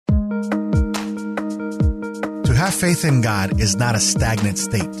have faith in God is not a stagnant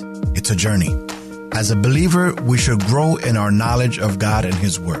state. It's a journey. As a believer, we should grow in our knowledge of God and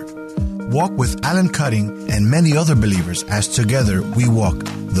His Word. Walk with Alan Cutting and many other believers as together we walk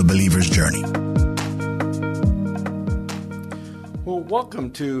the believer's journey. Well,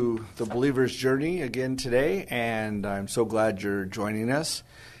 welcome to the believer's journey again today, and I'm so glad you're joining us.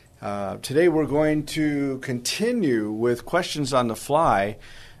 Today we're going to continue with questions on the fly.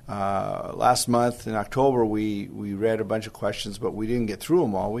 Last month in October we read a bunch of questions, but we didn't get through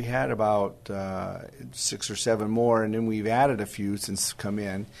them all. We had about 6 or 7 more, and then we've added a few since come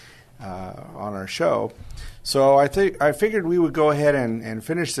in on our show. So I figured we would go ahead and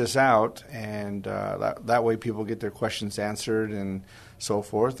finish this out, and that way people get their questions answered and so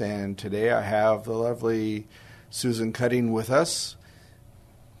forth. And today I have the lovely Susan Cutting with us.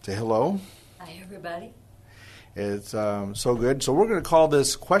 Say hello. Hi, everybody. It's so good. So we're going to call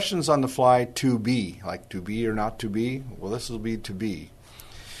this Questions on the Fly to Be, like to be or not to be. Well, this will be to be.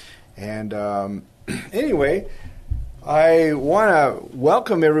 And anyway, I want to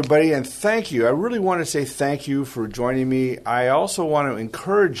welcome everybody and thank you. I really want to say thank you for joining me. I also want to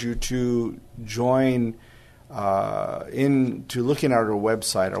encourage you to join into looking at our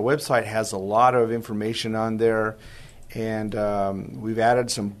website. Our website has a lot of information on there, and we've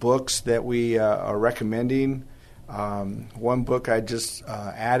added some books that we are recommending. One book I just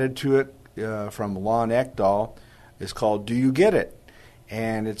added to it from Lon Ekdahl is called Do You Get It?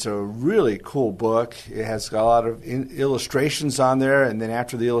 And it's a really cool book. It has got a lot of illustrations on there, and then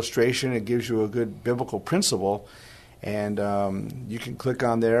after the illustration it gives you a good biblical principle. And you can click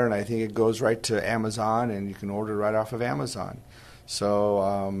on there, and I think it goes right to Amazon, and you can order right off of Amazon.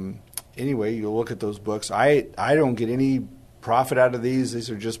 So anyway, you'll look at those books. I don't get any profit out of these. These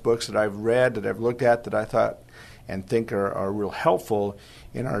are just books that I've read, that I've looked at, that I thought and think are real helpful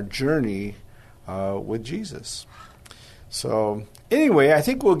in our journey with Jesus. So anyway, I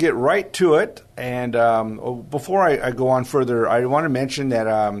think we'll get right to it. And before I go on further, I want to mention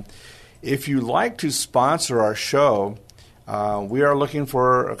that if you like to sponsor our show, we are looking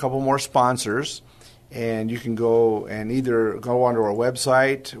for a couple more sponsors. And you can go and either go onto our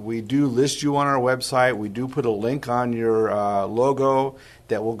website. We do list you on our website. We do put a link on your logo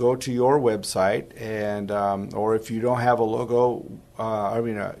that will go to your website. And or if you don't have a logo, a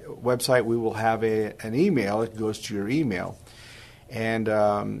website, we will have an email. It goes to your email. And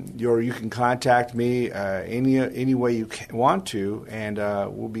you can contact me any way you want to, and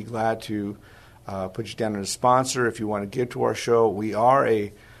we'll be glad to put you down as a sponsor if you want to give to our show. We are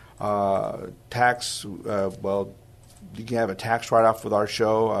a tax, you can have a tax write-off with our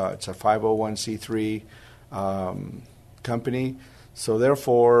show. It's a 501c3 company. So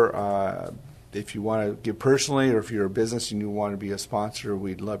therefore, if you want to give personally, or if you're a business and you want to be a sponsor,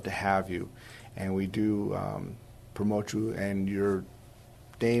 we'd love to have you. And we do promote you, and your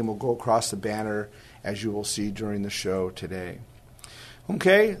name will go across the banner, as you will see during the show today.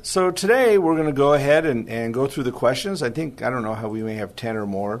 Okay, so today we're going to go ahead and go through the questions. I don't know how we may have 10 or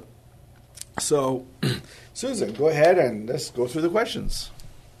more. So, Susan, go ahead and let's go through the questions.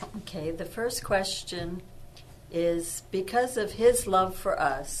 Okay, the first question is, because of His love for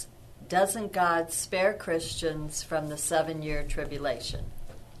us, doesn't God spare Christians from the 7-year tribulation?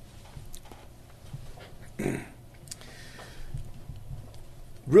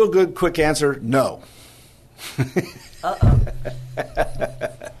 Real good, quick answer, no. Uh-oh.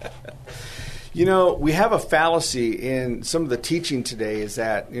 We have a fallacy in some of the teaching today is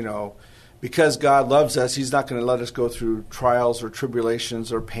that, because God loves us, He's not going to let us go through trials or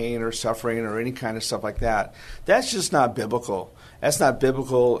tribulations or pain or suffering or any kind of stuff like that. That's just not biblical. That's not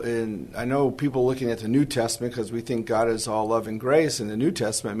biblical. I know people looking at the New Testament, because we think God is all love and grace in the New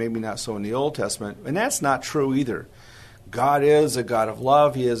Testament, maybe not so in the Old Testament, and that's not true either. God is a God of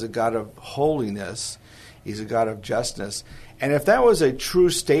love. He is a God of holiness. He's a God of justice. And if that was a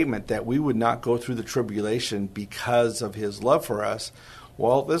true statement that we would not go through the tribulation because of His love for us,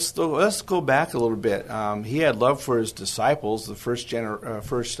 well, let's go back a little bit. He had love for His disciples the first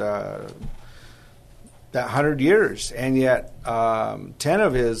that 100 years, and yet 10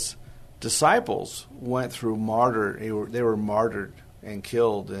 of His disciples went through they were martyred and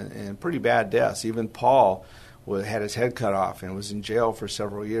killed in pretty bad deaths. Even Paul had his head cut off and was in jail for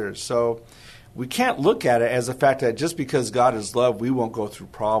several years. So we can't look at it as the fact that just because God is love, we won't go through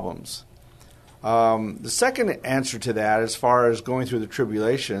problems. The second answer to that, as far as going through the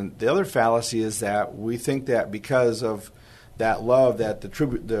tribulation, the other fallacy is that we think that because of that love, that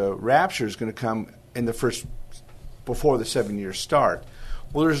the rapture is going to come before the 7 years start.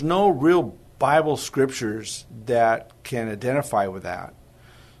 Well, there's no real Bible scriptures that can identify with that.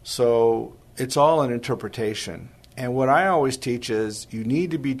 So it's all an interpretation. And what I always teach is you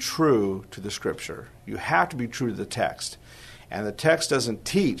need to be true to the Scripture. You have to be true to the text. And the text doesn't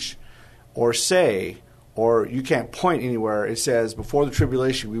teach or say, or you can't point anywhere. It says, before the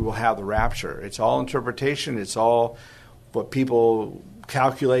tribulation, we will have the rapture. It's all interpretation. It's all what people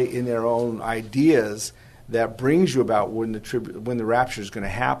calculate in their own ideas that brings you about when the rapture is going to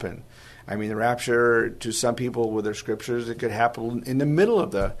happen. I mean, the rapture, to some people with their scriptures, it could happen in the middle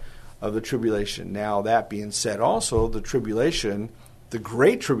of the tribulation. Now, that being said, also, the tribulation, the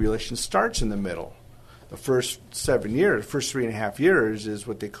Great Tribulation, starts in the middle. The first 7 years, first 3.5 years is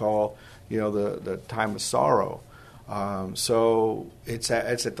what they call, the time of sorrow. So it's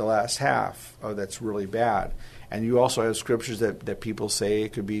at the last half that's really bad. And you also have scriptures that people say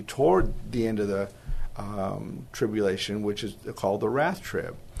it could be toward the end of the tribulation, which is called the wrath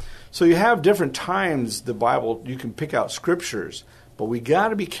trib. So you have different times the Bible, you can pick out scriptures, but we got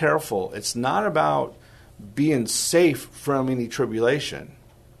to be careful. It's not about being safe from any tribulation.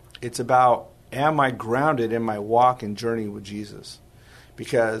 It's about, am I grounded in my walk and journey with Jesus?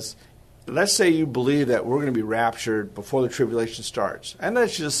 Because let's say you believe that we're going to be raptured before the tribulation starts. And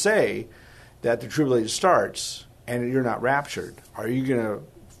let's just say that the tribulation starts and you're not raptured. Are you going to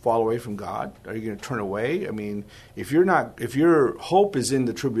fall away from God? Are you going to turn away? I mean, if your hope is in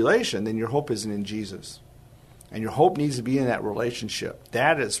the tribulation, then your hope isn't in Jesus. And your hope needs to be in that relationship.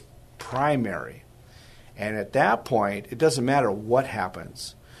 That is primary. And at that point, it doesn't matter what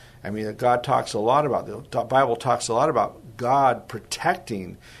happens. I mean, the Bible talks a lot about God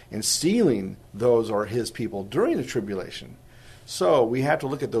protecting and sealing those or his people during the tribulation. So we have to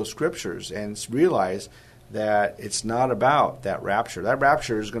look at those scriptures and realize that it's not about that rapture. That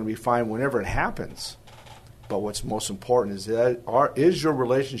rapture is going to be fine whenever it happens. But what's most important is is your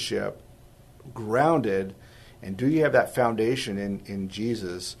relationship grounded, and do you have that foundation in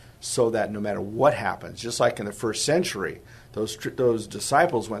Jesus, so that no matter what happens, just like in the first century, those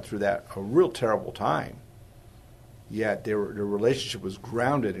disciples went through a real terrible time. Yet their relationship was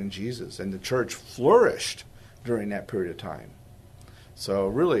grounded in Jesus, and the church flourished during that period of time. So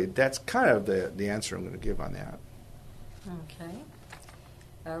really, that's kind of the answer I'm going to give on that. Okay.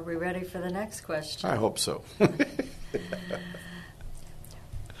 Are we ready for the next question? I hope so.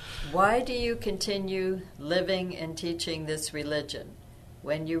 Why do you continue living and teaching this religion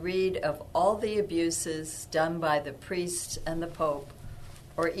when you read of all the abuses done by the priest and the pope,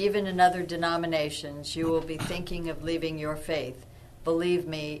 or even in other denominations? You will be thinking of leaving your faith. Believe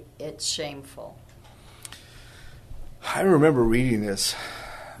me, it's shameful. I remember reading this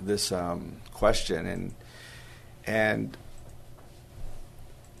question, and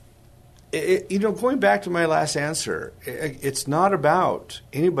going back to my last answer, it's not about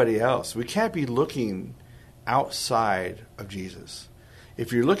anybody else. We can't be looking outside of Jesus.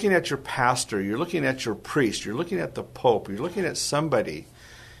 If you're looking at your pastor, you're looking at your priest, you're looking at the pope, you're looking at somebody,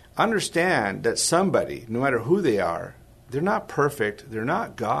 understand that somebody, no matter who they are, they're not perfect, they're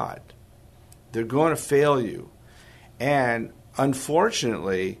not God. They're going to fail you. And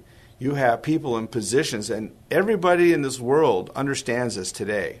unfortunately, you have people in positions, and everybody in this world understands this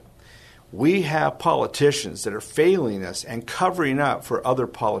today. We have politicians that are failing us and covering up for other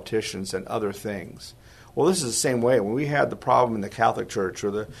politicians and other things. Well, this is the same way. When we had the problem in the Catholic Church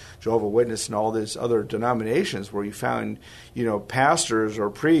or the Jehovah's Witness and all these other denominations where you found, pastors or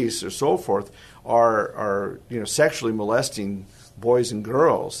priests or so forth are sexually molesting boys and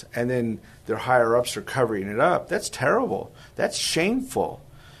girls, and then their higher-ups are covering it up. That's terrible. That's shameful.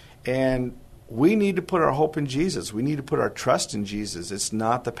 And we need to put our hope in Jesus. We need to put our trust in Jesus. It's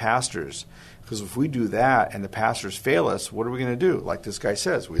not the pastors. Because if we do that and the pastors fail us, what are we going to do? Like this guy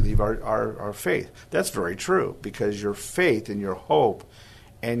says, we leave our faith. That's very true, because your faith and your hope,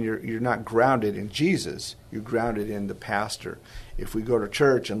 and you're not grounded in Jesus. You're grounded in the pastor. If we go to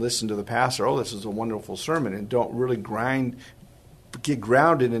church and listen to the pastor, this is a wonderful sermon, and don't really get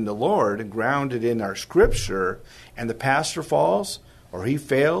grounded in the Lord and grounded in our Scripture, and the pastor falls or he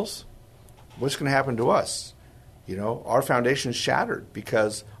fails, what's going to happen to us? Our foundation is shattered,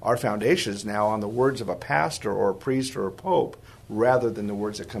 because our foundation is now on the words of a pastor or a priest or a pope rather than the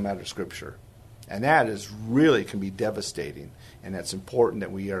words that come out of Scripture. And that can be devastating, and that's important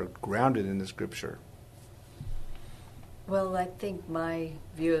that we are grounded in the Scripture. Well, I think my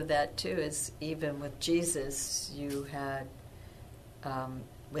view of that, too, is even with Jesus, you had,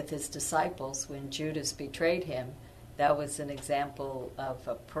 with his disciples, when Judas betrayed him, that was an example of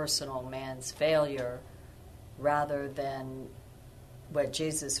a personal man's failure rather than what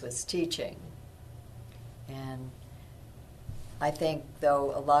Jesus was teaching. And I think,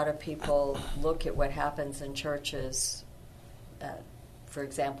 though, a lot of people look at what happens in churches for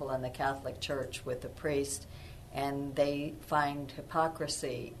example, in the Catholic Church with the priest, and they find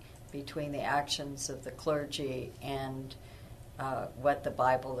hypocrisy between the actions of the clergy and what the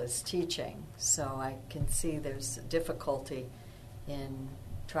Bible is teaching. So I can see there's difficulty in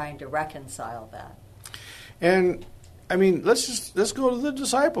trying to reconcile that. And I mean, let's go to the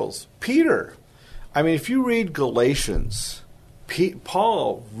disciples. Peter. I mean, if you read Galatians,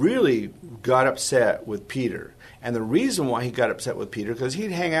 Paul really got upset with Peter. And the reason why he got upset with Peter, because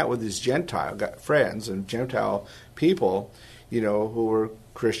he'd hang out with his Gentile friends and Gentile people, who were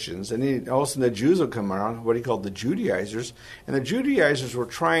Christians. And all of a sudden the Jews would come around, what he called the Judaizers. And the Judaizers were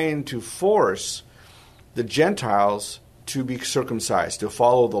trying to force the Gentiles to be circumcised, to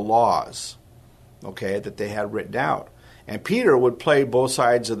follow the laws, that they had written out. And Peter would play both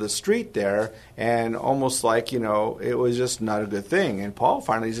sides of the street there, and almost like, it was just not a good thing. And Paul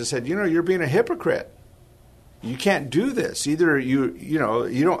finally just said, you're being a hypocrite. You can't do this. Either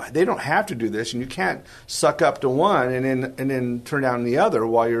they don't have to do this, and you can't suck up to one and then turn down the other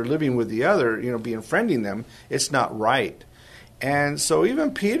while you're living with the other, befriending them. It's not right. And so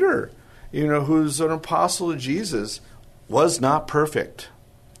even Peter, who's an apostle of Jesus, was not perfect.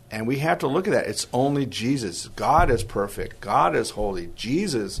 And we have to look at that. It's only Jesus. God is perfect. God is holy.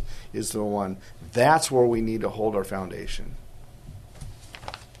 Jesus is the one. That's where we need to hold our foundation.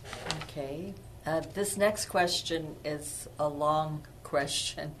 Okay. This next question is a long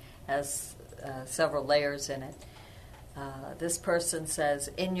question, has several layers in it. This person says,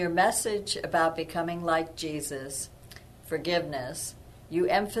 in your message about becoming like Jesus, forgiveness, you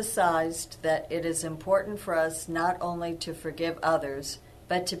emphasized that it is important for us not only to forgive others,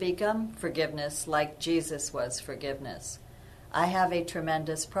 but to become forgiveness like Jesus was forgiveness. I have a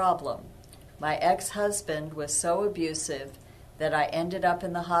tremendous problem. My ex-husband was so abusive that I ended up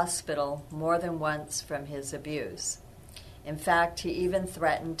in the hospital more than once from his abuse. In fact, he even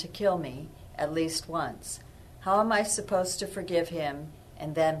threatened to kill me at least once. How am I supposed to forgive him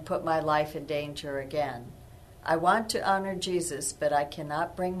and then put my life in danger again? I want to honor Jesus, but I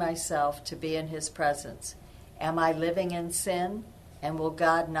cannot bring myself to be in his presence. Am I living in sin? And will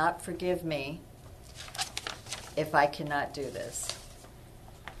God not forgive me if I cannot do this?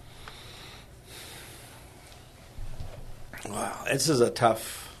 Wow, this is a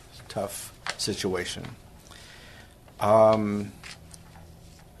tough situation. To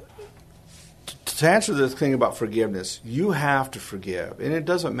answer this thing about forgiveness, you have to forgive. And it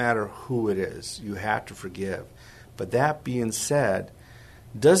doesn't matter who it is. You have to forgive. But that being said,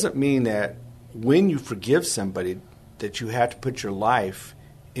 doesn't mean that when you forgive somebody that you have to put your life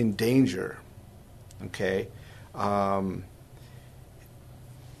in danger. Okay?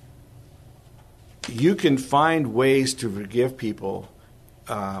 You can find ways to forgive people,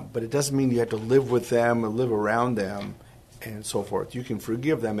 but it doesn't mean you have to live with them or live around them and so forth. You can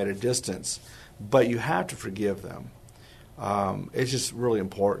forgive them at a distance, but you have to forgive them. It's just really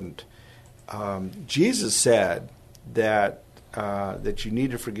important. Jesus said that you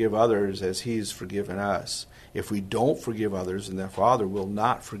need to forgive others as he's forgiven us. If we don't forgive others, then the Father will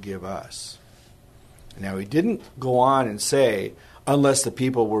not forgive us. Now, he didn't go on and say, unless the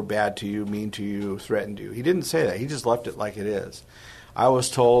people were bad to you, mean to you, threatened you. He didn't say that. He just left it like it is. I was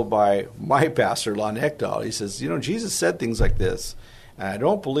told by my pastor, Lon Ekdahl, he says, Jesus said things like this, and I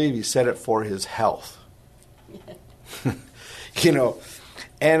don't believe he said it for his health.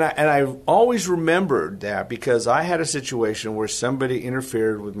 And I've always remembered that because I had a situation where somebody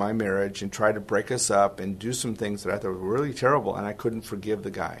interfered with my marriage and tried to break us up and do some things that I thought were really terrible, and I couldn't forgive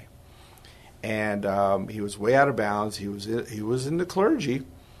the guy. And he was way out of bounds. He was in the clergy,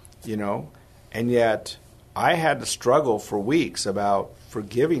 and yet I had to struggle for weeks about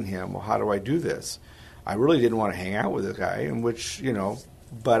forgiving him. Well, how do I do this? I really didn't want to hang out with the guy,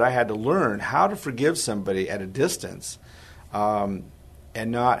 but I had to learn how to forgive somebody at a distance. And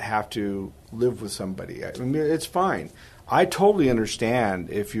not have to live with somebody. I mean, it's fine. I totally understand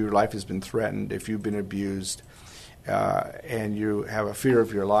if your life has been threatened, if you've been abused, and you have a fear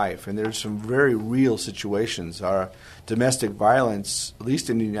of your life. And there's some very real situations. Domestic violence, at least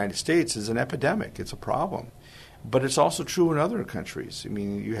in the United States, is an epidemic. It's a problem. But it's also true in other countries. I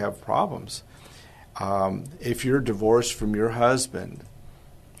mean, you have problems. If you're divorced from your husband,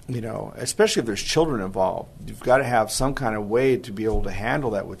 especially if there's children involved, you've got to have some kind of way to be able to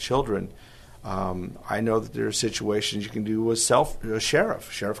handle that with children. I know that there are situations you can do with a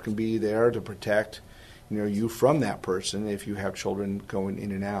sheriff. Sheriff can be there to protect, you from that person if you have children going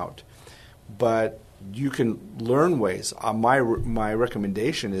in and out. But you can learn ways. My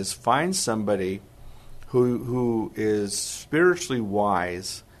recommendation is find somebody who is spiritually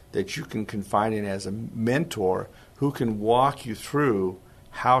wise that you can confide in as a mentor, who can walk you through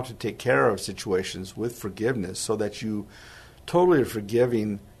how to take care of situations with forgiveness so that you totally are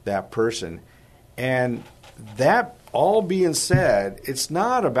forgiving that person. And that all being said, it's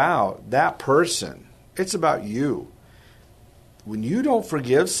not about that person. It's about you. When you don't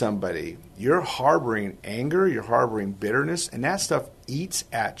forgive somebody, you're harboring anger, you're harboring bitterness, and that stuff eats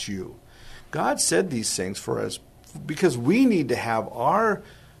at you. God said these things for us because we need to have our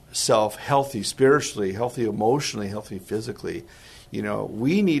self healthy spiritually, healthy emotionally, healthy physically. You know,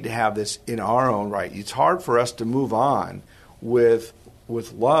 we need to have this in our own right. It's hard for us to move on with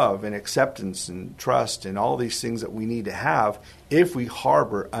love and acceptance and trust and all these things that we need to have if we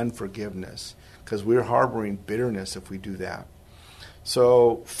harbor unforgiveness, because we're harboring bitterness if we do that.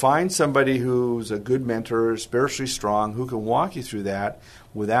 So find somebody who's a good mentor, spiritually strong, who can walk you through that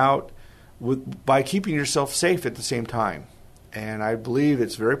by keeping yourself safe at the same time. And I believe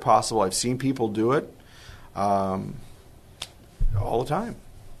it's very possible. I've seen people do it all the time.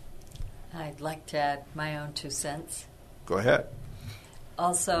 I'd like to add my own 2 cents. Go ahead.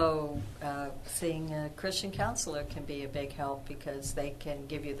 Also, seeing a Christian counselor can be a big help because they can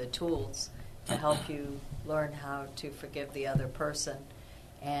give you the tools to help you learn how to forgive the other person,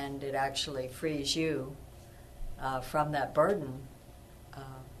 and it actually frees you from that burden.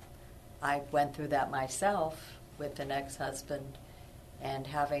 I went through that myself with an ex-husband, and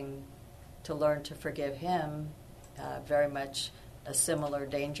having to learn to forgive him, very much a similar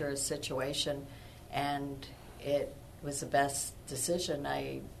dangerous situation, and it was the best decision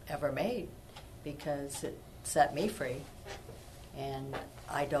I ever made because it set me free, and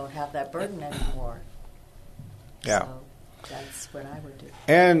I don't have that burden anymore. Yeah. So that's what I would do.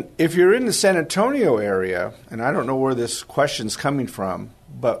 And if you're in the San Antonio area, and I don't know where this question's coming from,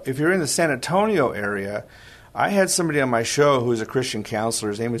 but if you're in the San Antonio area, I had somebody on my show who's a Christian counselor.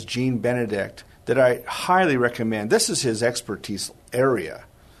 His name is Gene Benedict, that I highly recommend. This is his expertise area.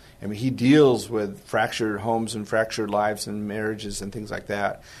 I mean, he deals with fractured homes and fractured lives and marriages and things like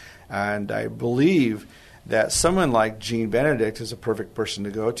that. And I believe that someone like Gene Benedict is a perfect person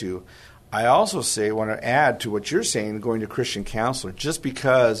to go to. I also want to add to what you're saying, going to Christian counselor. Just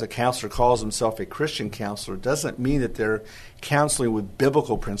because a counselor calls himself a Christian counselor doesn't mean that they're counseling with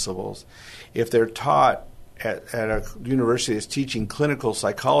biblical principles. If they're taught at a university that's teaching clinical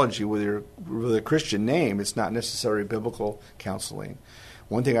psychology with a Christian name, it's not necessarily biblical counseling.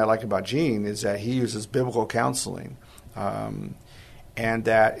 One thing I like about Gene is that he uses biblical counseling, and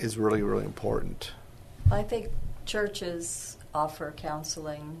that is really, really important. I think churches offer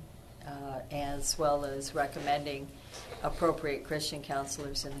counseling as well as recommending appropriate Christian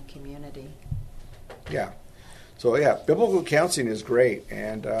counselors in the community. Yeah. So, biblical counseling is great.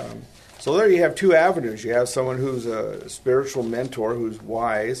 And so there you have 2 avenues. You have someone who's a spiritual mentor who's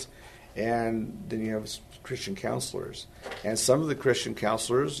wise, and then you have Christian counselors. And some of the Christian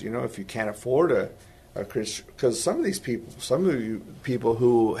counselors, if you can't afford a Christian, because some of you people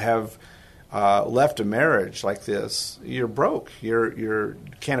who have left a marriage like this, you're broke. You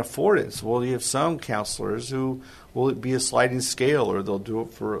can't afford it. So, you have some counselors who will be a sliding scale, or they'll do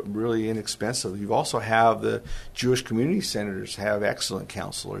it for really inexpensive. You also have the Jewish community centers have excellent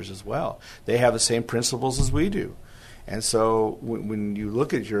counselors as well. They have the same principles as we do. And so when you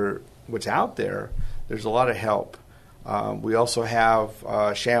look at what's out there, there's a lot of help. We also have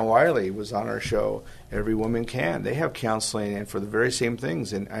Shan Wiley was on our show. Every Woman Can. They have counseling and for the very same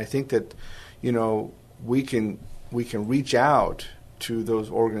things. And I think that we can reach out to those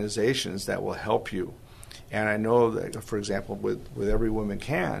organizations that will help you. And I know that, for example, with Every Woman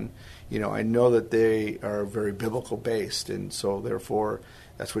Can, I know that they are very biblical based, and so therefore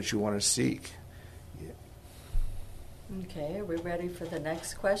that's what you want to seek. Okay, are we ready for the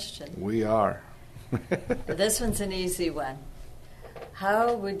next question? We are. This one's an easy one.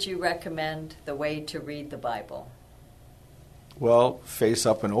 How would you recommend the way to read the Bible? Well, face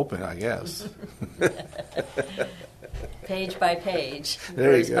up and open, I guess. Page by page,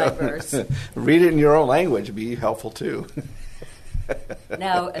 there verse you go. by verse. Read it in your own language would be helpful too.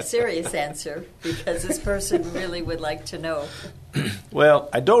 Now, a serious answer, because this person really would like to know. Well,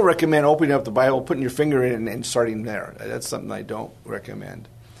 I don't recommend opening up the Bible, putting your finger in it, and starting there. That's something I don't recommend,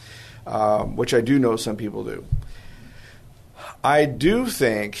 which I do know some people do. I do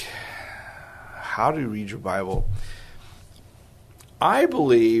think, how do you read your Bible? I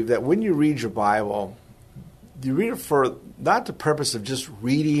believe that when you read your Bible, you read it for not the purpose of just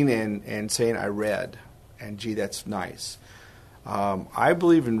reading and saying, I read, and gee, that's nice. I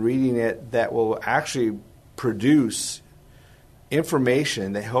believe in reading it that will actually produce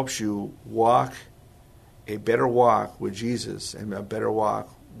information that helps you walk a better walk with Jesus and a better walk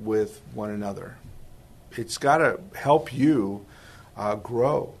with one another. it's got to help you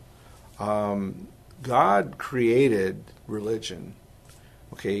grow. God created religion.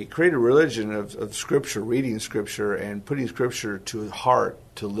 Okay, He created religion of Scripture, reading Scripture, and putting Scripture to heart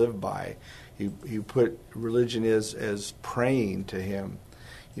to live by. He put religion as praying to Him.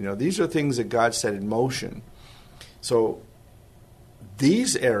 These are things that God set in motion. So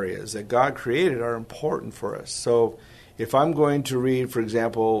these areas that God created are important for us. So if I'm going to read, for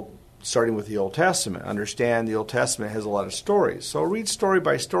example, starting with the Old Testament, understand the Old Testament has a lot of stories. So read story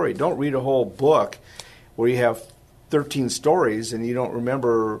by story. Don't read a whole book where you have 13 stories and you don't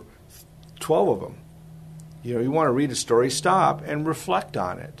remember 12 of them. You want to read a story, stop and reflect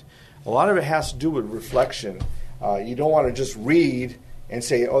on it. A lot of it has to do with reflection. You don't want to just read and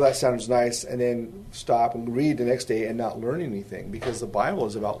say, oh, that sounds nice, and then stop and read the next day and not learn anything, because the Bible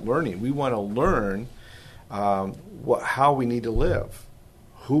is about learning. We want to learn how we need to live,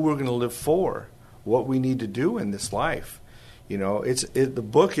 who we're going to live for, what we need to do in this life. The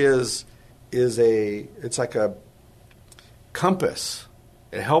book is like a compass.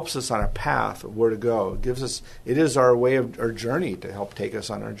 It helps us on a path of where to go. It is our way of our journey to help take us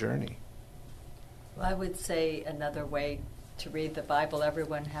on our journey. Well, I would say another way to read the Bible,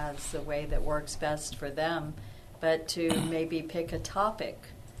 everyone has a way that works best for them, but to maybe pick a topic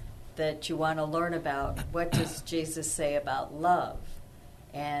that you want to learn about. What does Jesus say about love?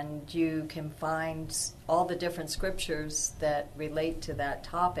 And you can find all the different scriptures that relate to that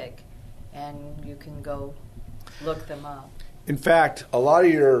topic, and you can go look them up. In fact, a lot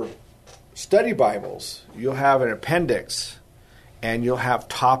of your study Bibles, you'll have an appendix, and you'll have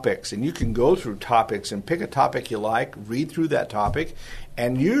topics, and you can go through topics and pick a topic you like, read through that topic,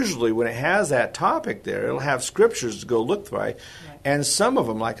 and usually when it has that topic there, it'll have scriptures to go look through. Right. And some of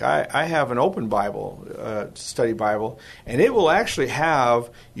them, like I have an open Bible, study Bible, and it will actually have,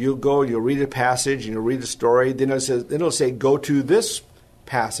 you'll read a passage, and you'll read a story, then it'll say go to this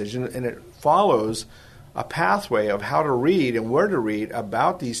passage, and it follows a pathway of how to read and where to read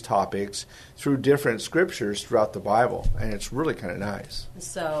about these topics through different scriptures throughout the Bible, and it's really kind of nice.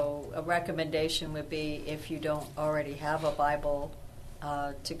 So a recommendation would be, if you don't already have a Bible,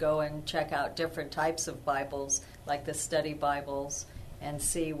 to go and check out different types of Bibles, like the study Bibles, and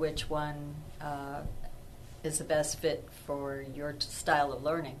see which one is the best fit for your style of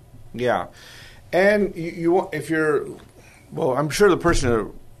learning. Yeah, and I'm sure the person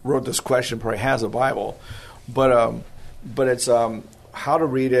who wrote this question probably has a Bible, but it's how to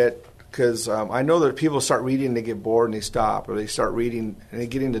read it, because I know that people start reading and they get bored and they stop, or they start reading and they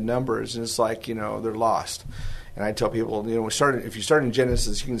get into Numbers and it's like, they're lost. And I tell people, if you start in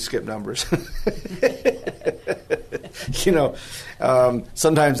Genesis, you can skip Numbers.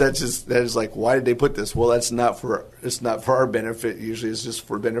 Sometimes that is like, why did they put this? Well, it's not for our benefit. Usually, it's just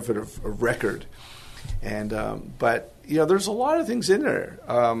for benefit of record. And but there's a lot of things in there.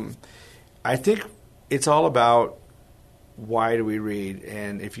 I think it's all about why do we read.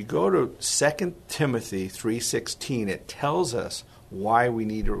 And if you go to 2 Timothy 3:16, it tells us why we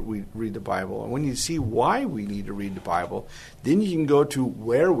need to read the Bible. And when you see why we need to read the Bible, then you can go to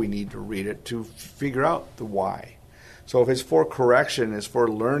where we need to read it to figure out the why. So if it's for correction, it's for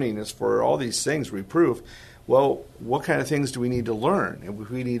learning, it's for all these things, reproof, well, what kind of things do we need to learn? And if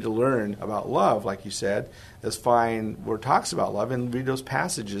we need to learn about love, like you said, let's find where it talks about love and read those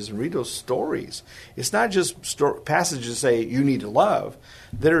passages and read those stories. It's not just passages that say you need to love.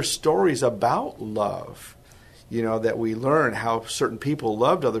 There are stories about love, that we learn how certain people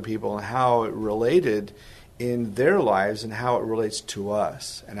loved other people and how it related in their lives and how it relates to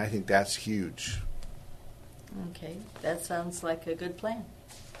us. And I think that's huge. Okay, that sounds like a good plan.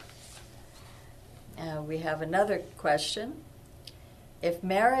 We have another question. If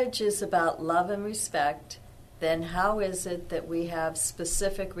marriage is about love and respect, then how is it that we have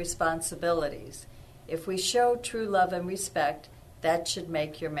specific responsibilities? If we show true love and respect, that should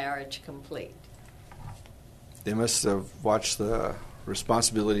make your marriage complete. They must have watched the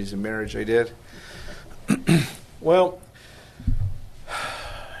responsibilities in marriage I did. Well,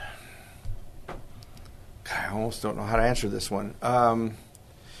 I almost don't know how to answer this one.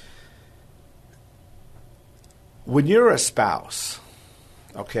 When you're a spouse,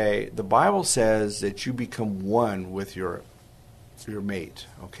 okay, the Bible says that you become one with your mate,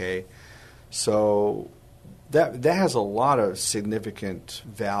 okay? So that has a lot of significant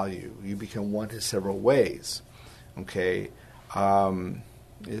value. You become one in several ways, okay?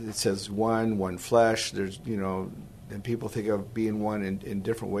 It says one flesh. There's, and people think of being one in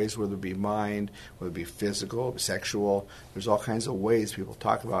different ways, whether it be mind, whether it be physical, sexual. There's all kinds of ways people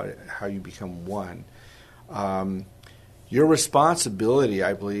talk about it, how you become one. Your responsibility,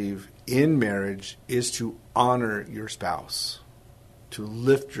 I believe, in marriage is to honor your spouse, to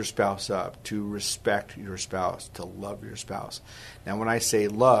lift your spouse up, to respect your spouse, to love your spouse. Now, when I say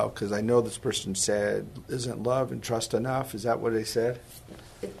love, because I know this person said, isn't love and trust enough? Is that what they said?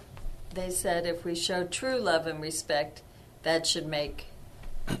 They said if we show true love and respect, that should make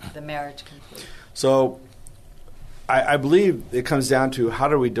the marriage complete. So I believe it comes down to how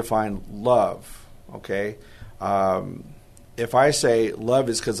do we define love, okay? If I say love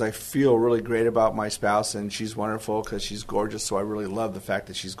is because I feel really great about my spouse and she's wonderful because she's gorgeous, so I really love the fact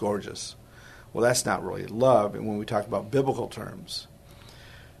that she's gorgeous. Well, that's not really love. And when we talk about biblical terms,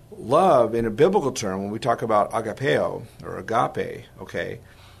 love in a biblical term, when we talk about agapeo or agape, okay,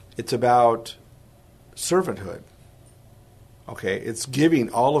 it's about servanthood. Okay, it's giving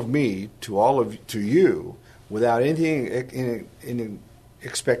all of me to you without anything in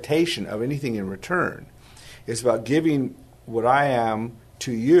expectation of anything in return. It's about giving what I am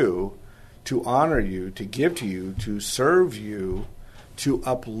to you, to honor you, to give to you, to serve you, to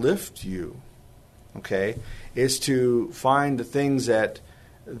uplift you. Okay, it's to find the things that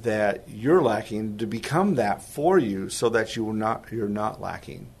you're lacking, to become that for you, so that you're not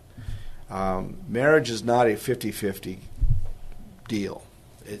lacking. Marriage is not a 50-50 deal.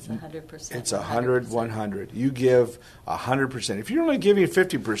 It's 100%. It's 100-100. You give 100%. If you're only giving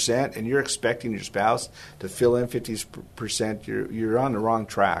 50% and you're expecting your spouse to fill in 50%, you're on the wrong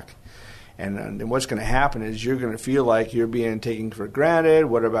track. And what's going to happen is you're going to feel like you're being taken for granted.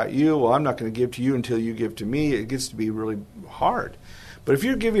 What about you? Well, I'm not going to give to you until you give to me. It gets to be really hard. But if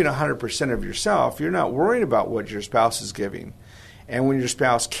you're giving 100% of yourself, you're not worrying about what your spouse is giving. And when your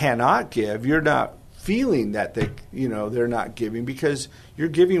spouse cannot give, you're not feeling that they're not giving, because you're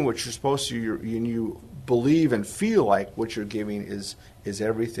giving what you're supposed to. And you believe and feel like what you're giving is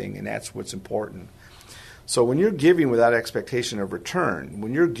everything, and that's what's important. So when you're giving without expectation of return,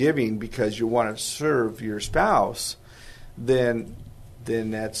 when you're giving because you want to serve your spouse, then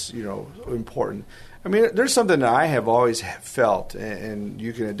that's important. I mean, there's something that I have always felt, and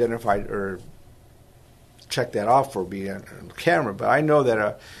you can identify or check that off for me on camera. But I know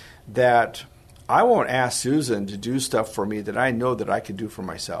that I won't ask Susan to do stuff for me that I know that I could do for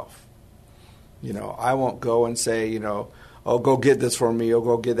myself. I won't go and say, oh, go get this for me, oh,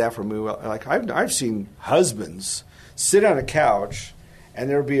 go get that for me. Like I've seen husbands sit on a couch and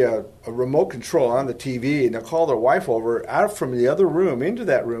there'll be a remote control on the TV, and they'll call their wife over out from the other room into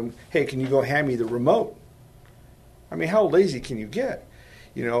that room. Hey, can you go hand me the remote? I mean, how lazy can you get?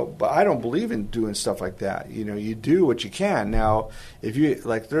 But I don't believe in doing stuff like that. You do what you can. Now, if you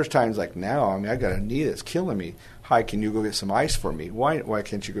there's times like now. I mean, I got a knee that's killing me. Hi, can you go get some ice for me? Why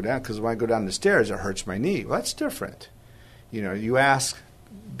can't you go down? Because when I go down the stairs, it hurts my knee. Well, that's different. You ask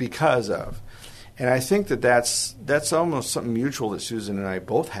because of. And I think that's almost something mutual that Susan and I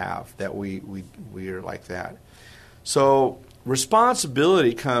both have, that we are like that. So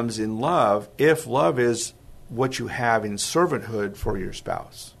responsibility comes in love if love is what you have in servanthood for your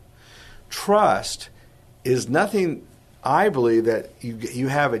spouse. Trust is nothing, I believe, that you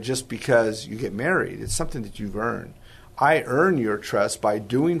have it just because you get married. It's something that you've earned. I earn your trust by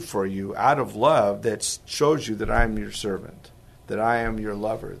doing for you out of love that shows you that I am your servant, that I am your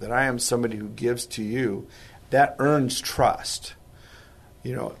lover, that I am somebody who gives to you. That earns trust.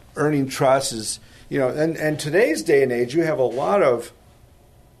 Earning trust is, and today's day and age, you have a lot of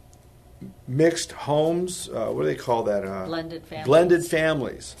mixed homes. What do they call that? Blended families. Blended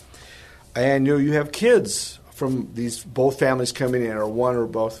families. And you have kids from these both families coming in, or one or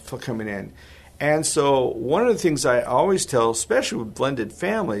both coming in. And so one of the things I always tell, especially with blended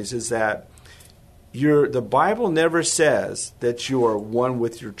families, is that the Bible never says that you are one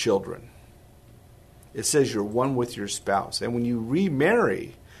with your children. It says you're one with your spouse. And when you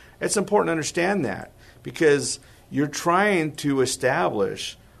remarry, it's important to understand that, because you're trying to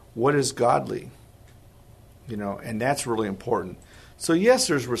establish what is godly, and that's really important. So yes,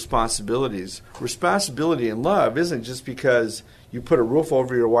 there's responsibilities. Responsibility in love isn't just because you put a roof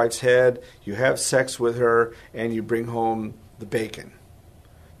over your wife's head, you have sex with her, and you bring home the bacon.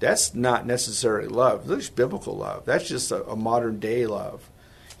 That's not necessarily love. That's biblical love. That's just a modern day love,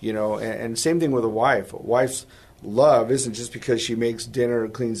 And same thing with a wife. A wife's love isn't just because she makes dinner or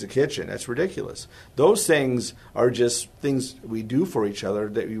cleans the kitchen. That's ridiculous. Those things are just things we do for each other,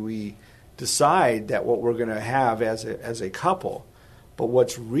 that we decide that what we're going to have as a couple. But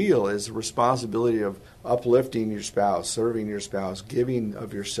what's real is the responsibility of uplifting your spouse, serving your spouse, giving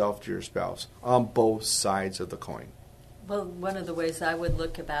of yourself to your spouse on both sides of the coin. Well, one of the ways I would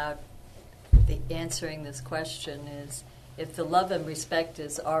look about answering this question is, if the love and respect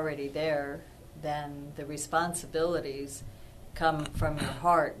is already there, then the responsibilities come from your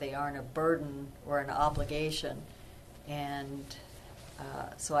heart. They aren't a burden or an obligation. And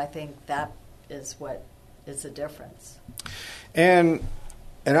so I think that is what is the difference. And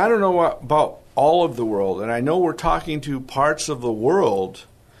I don't know about all of the world, and I know we're talking to parts of the world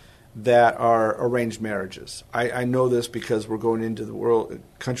that are arranged marriages. I know this because we're going into the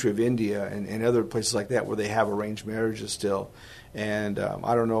country of India and other places like that where they have arranged marriages still. And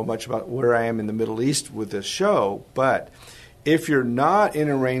I don't know much about where I am in the Middle East with this show, but if you're not in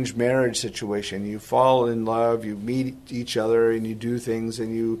an arranged marriage situation, you fall in love, you meet each other, and you do things,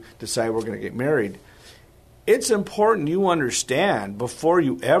 and you decide we're going to get married, it's important you understand before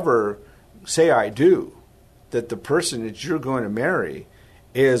you ever say I do that the person that you're going to marry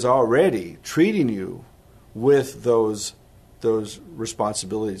is already treating you with those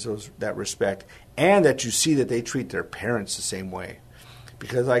responsibilities, that respect, and that you see that they treat their parents the same way.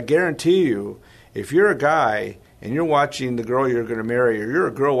 Because I guarantee you, if you're a guy and you're watching the girl you're going to marry, or you're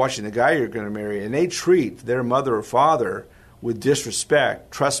a girl watching the guy you're going to marry, and they treat their mother or father with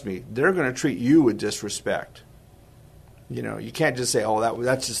disrespect, trust me, they're going to treat you with disrespect. You know, you can't just say, oh,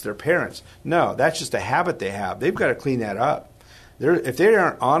 that's just their parents. No, that's just a habit they have. They've got to clean that up. If they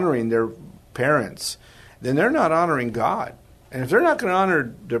aren't honoring their parents, then they're not honoring God. And if they're not going to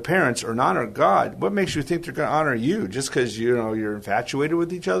honor their parents or not honor God, what makes you think they're going to honor you just because you're infatuated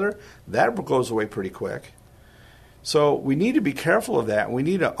with each other? That goes away pretty quick. So we need to be careful of that. We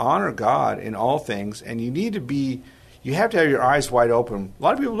need to honor God in all things, and you have to have your eyes wide open. A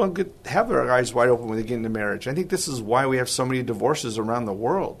lot of people don't have their eyes wide open when they get into marriage. I think this is why we have so many divorces around the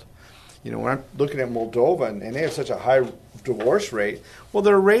world. You know, when I'm looking at Moldova and they have such a high divorce rate, well,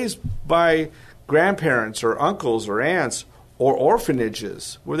 they're raised by grandparents or uncles or aunts or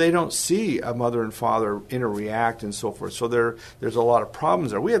orphanages where they don't see a mother and father interact and so forth. So there's a lot of problems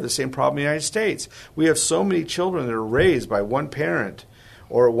there. We have the same problem in the United States. We have so many children that are raised by one parent,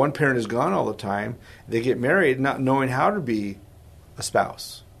 or one parent is gone all the time. They get married not knowing how to be a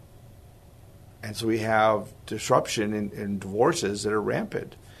spouse. And so we have disruption in divorces that are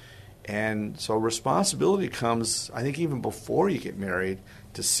rampant. And so responsibility comes, I think, even before you get married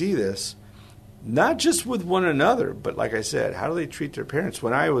to see this, not just with one another, but like I said, how do they treat their parents?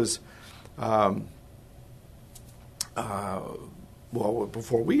 When I was,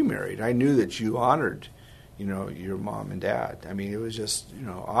 before we married, I knew that you honored, your mom and dad. I mean, it was just,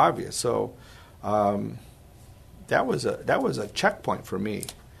 obvious. So that was a checkpoint for me,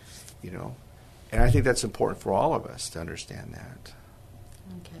 and I think that's important for all of us to understand that.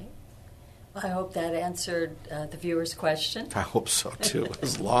 Okay. Well, I hope that answered the viewer's question. I hope so, too. It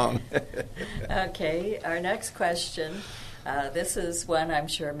was long. Okay. Our next question. This is one I'm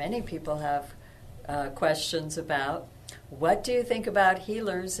sure many people have questions about. What do you think about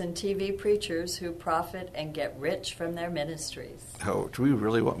healers and TV preachers who profit and get rich from their ministries? Oh, do we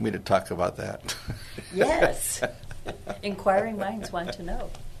really want me to talk about that? Yes. Inquiring minds want to know.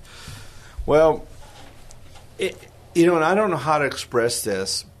 Well, and I don't know how to express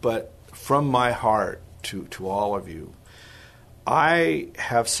this, but from my heart to all of you, I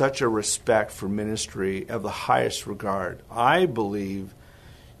have such a respect for ministry of the highest regard. I believe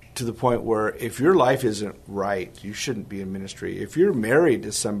to the point where if your life isn't right, you shouldn't be in ministry. If you're married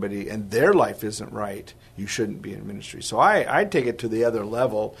to somebody and their life isn't right, you shouldn't be in ministry. So I take it to the other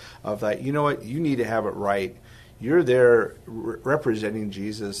level of that, you know what, you need to have it right. You're there representing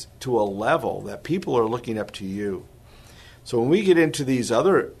Jesus to a level that people are looking up to you. So when we get into these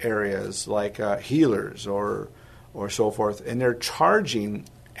other areas like healers or so forth, and they're charging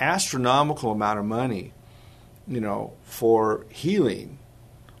astronomical amount of money, for healing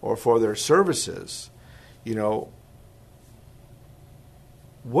or for their services,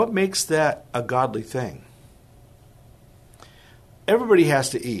 what makes that a godly thing? Everybody has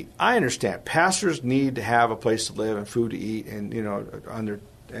to eat. I understand. Pastors need to have a place to live and food to eat, and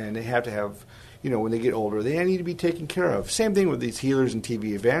and they have to have, when they get older, they need to be taken care of. Same thing with these healers and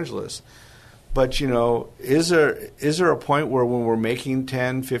TV evangelists. But, is there a point where when we're making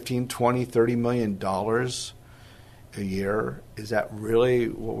 $10, $15, $20, $30 million a year, is that really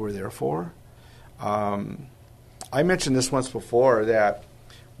what we're there for? I mentioned this once before, that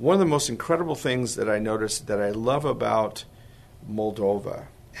one of the most incredible things that I noticed that I love about Moldova,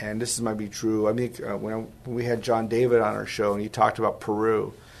 and this might be true, I mean, when we had John David on our show and he talked about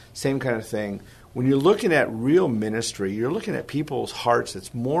Peru, same kind of thing. When you're looking at real ministry, you're looking at people's hearts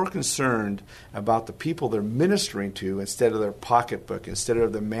that's more concerned about the people they're ministering to instead of their pocketbook, instead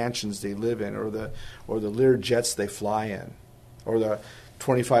of the mansions they live in, or the Lear jets they fly in, or the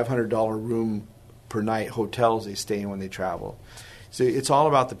 $2,500 room per night hotels they stay in when they travel. So it's all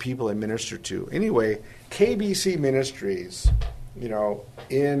about the people they minister to. Anyway, KBC Ministries,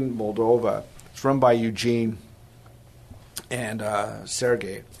 in Moldova, it's run by Eugene and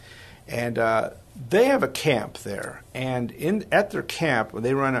Sergey, and they have a camp there. And at their camp, when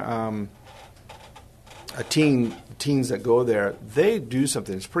they run teens that go there, they do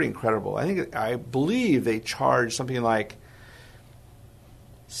something that's pretty incredible. I believe they charge something like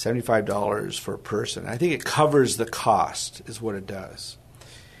 $75 for a person. I think it covers the cost, is what it does.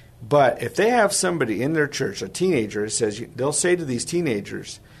 But if they have somebody in their church, a teenager, they'll say to these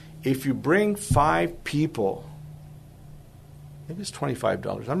teenagers, if you bring 5 people, maybe it's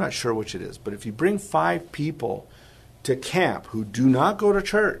 $25, I'm not sure which it is, but if you bring 5 people to camp who do not go to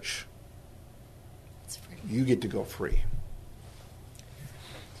church, you get to go free.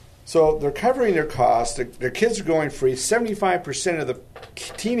 So they're covering their costs. Their kids are going free. 75% of the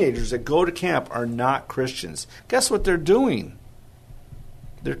teenagers that go to camp are not Christians. Guess what they're doing?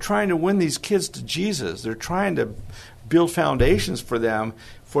 They're trying to win these kids to Jesus. They're trying to build foundations for them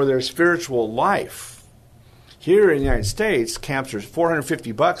for their spiritual life. Here in the United States, camps are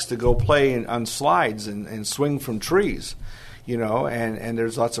 $450 to go play on slides and swing from trees, and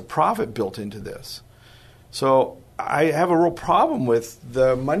there's lots of profit built into this. So I have a real problem with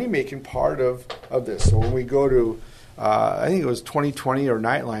the money-making part of this. So when we go to, I think it was 2020 or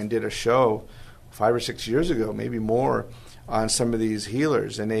Nightline did a show 5 or 6 years ago, maybe more, on some of these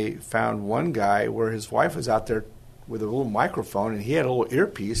healers. And they found one guy where his wife was out there with a little microphone, and he had a little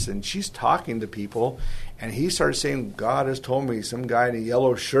earpiece, and she's talking to people. And he started saying, God has told me some guy in a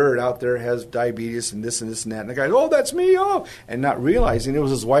yellow shirt out there has diabetes and this and this and that. And the guy, oh, that's me, oh. And not realizing it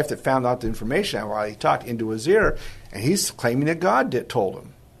was his wife that found out the information while he talked into his ear. And he's claiming that God told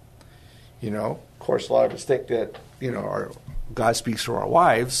him. Of course, a lot of us think that, our God speaks to our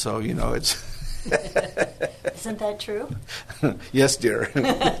wives. So, it's... Isn't that true? Yes, dear.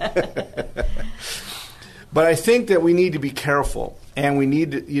 But I think that we need to be careful. And we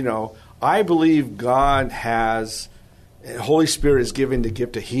need to, I believe God Holy Spirit is given the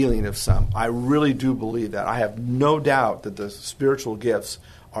gift of healing of some. I really do believe that. I have no doubt that the spiritual gifts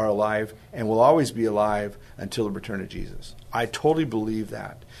are alive and will always be alive until the return of Jesus. I totally believe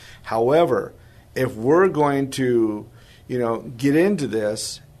that. However, if we're going to, get into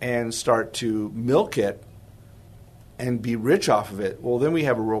this and start to milk it and be rich off of it, well, then we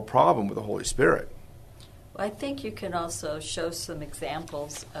have a real problem with the Holy Spirit. Well, I think you can also show some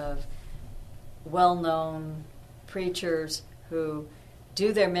examples of well-known preachers who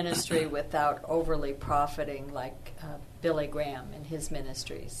do their ministry without overly profiting, like Billy Graham and his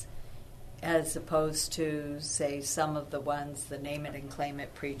ministries, as opposed to, say, some of the ones, the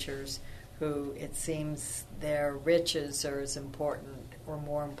name-it-and-claim-it preachers, who it seems their riches are as important or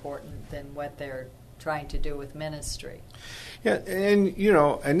more important than what they're trying to do with ministry. Yeah, and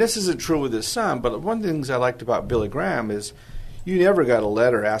and this isn't true with his son, but one of the things I liked about Billy Graham is you never got a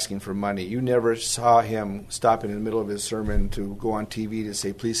letter asking for money. You never saw him stopping in the middle of his sermon to go on TV to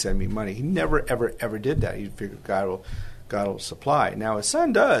say, please send me money. He never, ever, ever did that. He figured God will supply. Now, his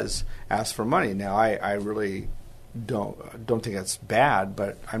son does ask for money. Now, I really don't think that's bad,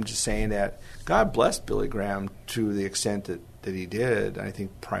 but I'm just saying that God blessed Billy Graham to the extent that he did, I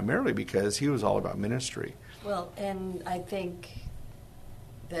think primarily because he was all about ministry. Well, and I think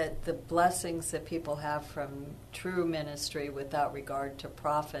that the blessings that people have from true ministry without regard to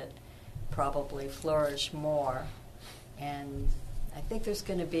profit probably flourish more. And I think there's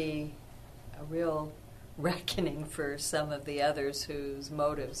going to be a real reckoning for some of the others whose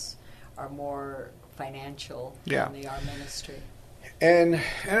motives are more financial than they are ministry. And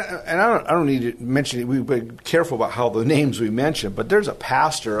I don't need to mention it. We've been careful about how the names we mention, but there's a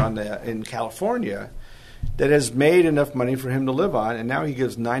pastor in California that has made enough money for him to live on, and now he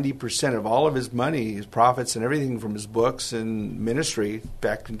gives 90% of all of his money, his profits and everything from his books and ministry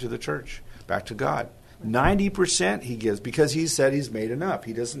back into the church, back to God. 90% he gives because he said he's made enough.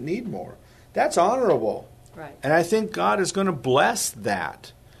 He doesn't need more. That's honorable. Right. And I think God is going to bless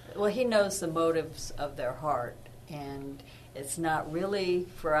that. Well, he knows the motives of their heart, and it's not really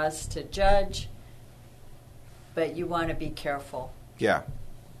for us to judge, but you want to be careful. Yeah.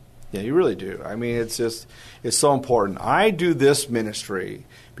 Yeah, you really do. I mean, it's so important. I do this ministry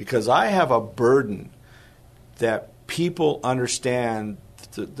because I have a burden that people understand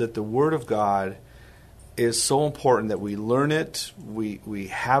that the Word of God is so important that we learn it, we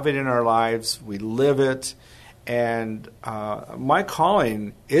have it in our lives, we live it. And my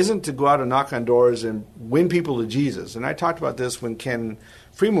calling isn't to go out and knock on doors and win people to Jesus. And I talked about this when Ken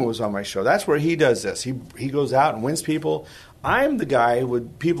Freeman was on my show. That's where he does this. He goes out and wins people. I'm the guy when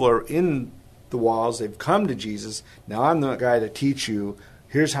people are in the walls. They've come to Jesus. Now I'm the guy to teach you.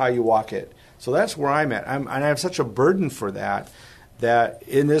 Here's how you walk it. So that's where I'm at. And I have such a burden for that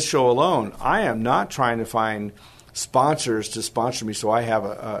in this show alone, I am not trying to find sponsors to sponsor me so I have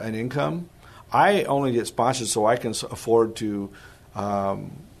an income. I only get sponsored so I can afford to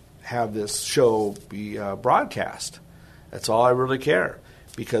have this show be broadcast. That's all I really care,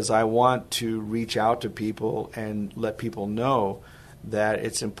 because I want to reach out to people and let people know that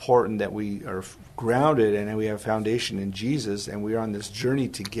it's important that we are grounded and we have a foundation in Jesus, and we are on this journey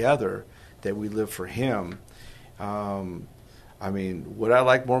together, that we live for Him. I mean, would I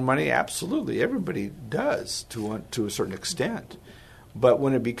like more money? Absolutely. Everybody does to a certain extent. But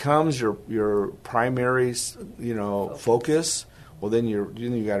when it becomes your primary, focus, well, then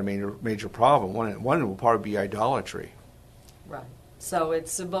you got a major problem. One will probably be idolatry. Right. So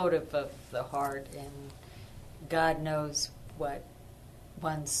it's the motive of the heart, and God knows what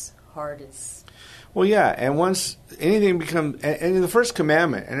one's heart is. Well, yeah, and once anything becomes, and in the first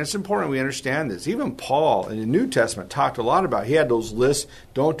commandment, and it's important we understand this, even Paul in the New Testament talked a lot about, he had those lists,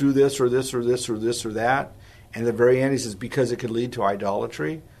 don't do this or this or this or this or that, and at the very end he says, because it could lead to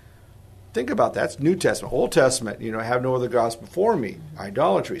idolatry. Think about that. It's New Testament. Old Testament, have no other gods before me,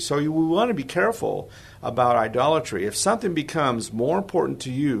 idolatry. So we want to be careful about idolatry. If something becomes more important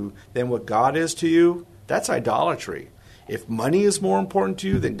to you than what God is to you, that's idolatry. If money is more important to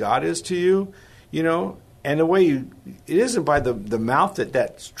you than God is to you, and the way it isn't by the mouth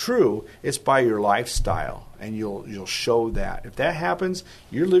that's true, it's by your lifestyle, and you'll show that. If that happens,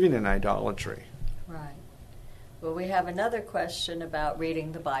 you're living in idolatry. Right. Well, we have another question about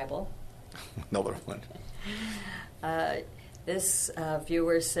reading the Bible. Another one. This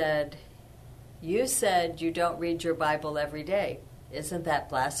viewer said, you said you don't read your Bible every day. Isn't that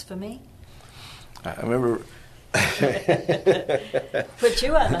blasphemy? I remember... Put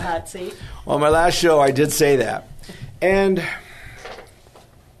you on the hot seat. On my last show, I did say that. And,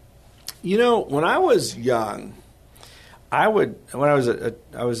 when I was young, I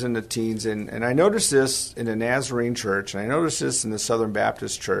was in the teens, and I noticed this in the Nazarene church, and I noticed this in the Southern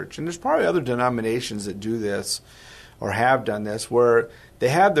Baptist church, and there's probably other denominations that do this or have done this, where they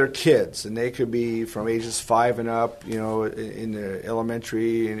have their kids, and they could be from ages 5 and up, in the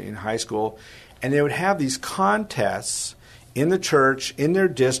elementary and in high school, and they would have these contests in the church, in their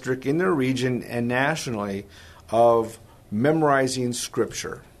district, in their region, and nationally of memorizing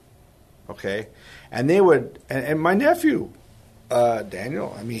Scripture. Okay? And they would, and my nephew,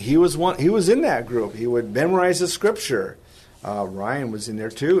 Daniel, he was in that group. He would memorize the Scripture. Ryan was in there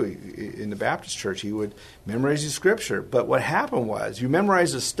too, in the Baptist church. He would memorize the Scripture. But what happened was, you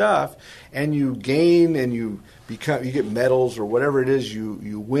memorize the stuff, and you gain, and you get medals or whatever it is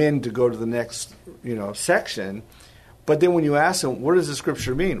you win to go to the next section. But then when you ask them, what does the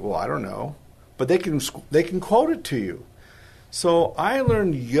Scripture mean? Well, I don't know. But they can quote it to you. So I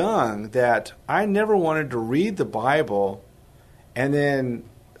learned young that I never wanted to read the Bible and then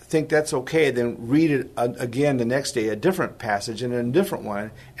think that's okay, then read it again the next day, a different passage and a different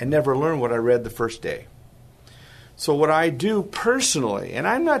one, and never learn what I read the first day. So what I do personally, and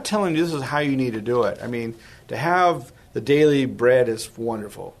I'm not telling you this is how you need to do it. To have the daily bread is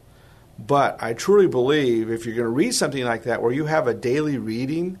wonderful. But I truly believe if you're going to read something like that where you have a daily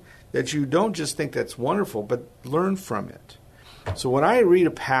reading, that you don't just think that's wonderful, but learn from it. So when I read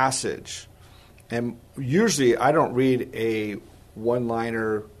a passage, and usually I don't read a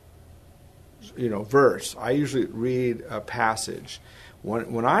one-liner, verse. I usually read a passage.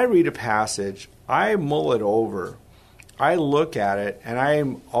 When I read a passage, I mull it over. I look at it, and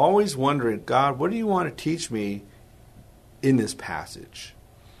I'm always wondering, God, what do you want to teach me in this passage?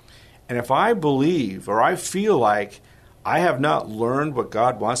 And if I believe or I feel like I have not learned what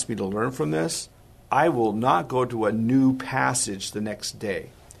God wants me to learn from this, I will not go to a new passage the next day.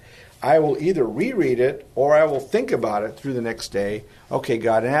 I will either reread it or I will think about it through the next day. Okay,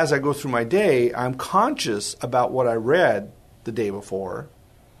 God, and as I go through my day, I'm conscious about what I read the day before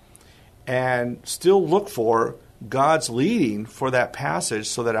and still look for God's leading for that passage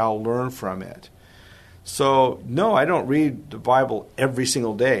so that I'll learn from it. So, no, I don't read the Bible every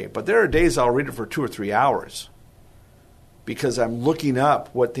single day, but there are days I'll read it for 2 or 3 hours because I'm looking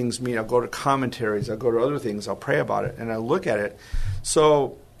up what things mean. I'll go to commentaries, I'll go to other things, I'll pray about it, and I look at it.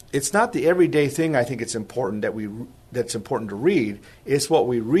 So it's not the everyday thing I think it's important that's important to read. It's what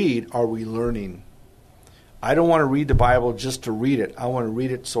we read, are we learning? I don't want to read the Bible just to read it. I want to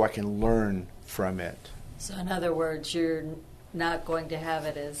read it so I can learn from it. So in other words, you're not going to have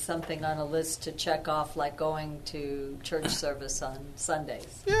it as something on a list to check off like going to church service on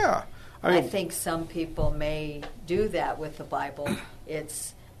Sundays. Yeah. I think some people may do that with the Bible.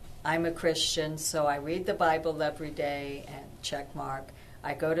 It's I'm a Christian, so I read the Bible every day and check mark.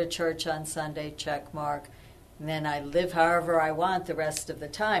 I go to church on Sunday, check mark. And then I live however I want the rest of the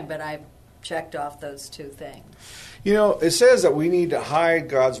time, but I've checked off those two things. You know, it says that we need to hide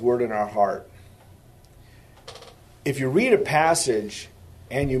God's word in our heart. If you read a passage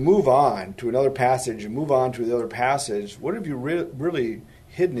and you move on to another passage and move on to the other passage, what have you really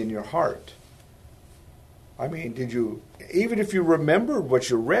hidden in your heart? I mean, even if you remembered what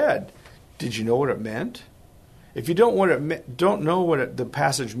you read, did you know what it meant? If you don't know what the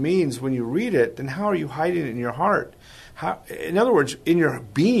passage means when you read it, then how are you hiding it in your heart? In other words, in your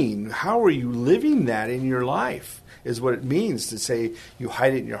being, how are you living that in your life is what it means to say you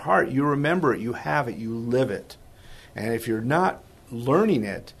hide it in your heart. You remember it, you have it, you live it. And if you're not learning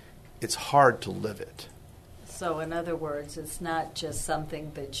it, it's hard to live it. So in other words, it's not just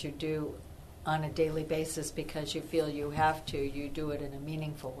something that you do on a daily basis because you feel you have to. You do it in a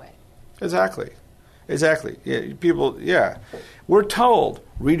meaningful way. Exactly. Yeah, we're told,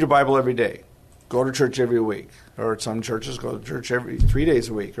 read your Bible every day. Go to church every week. Or some churches go to church every 3 days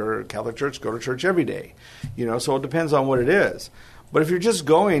a week. Or Catholic Church, go to church every day. So it depends on what it is. But if you're just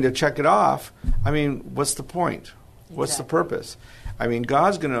going to check it off, I mean, what's the point? What's the purpose? I mean,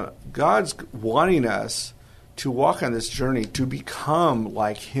 God's wanting us to walk on this journey to become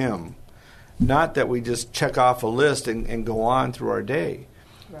like Him. Not that we just check off a list and go on through our day.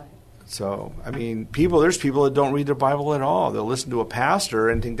 Right. So, I mean, there's people that don't read their Bible at all. They'll listen to a pastor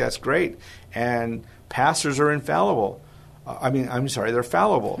and think that's great. And pastors are infallible. They're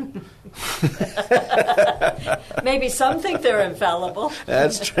fallible. Maybe some think they're infallible.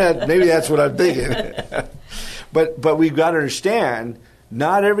 Maybe that's what I'm thinking. But we've got to understand,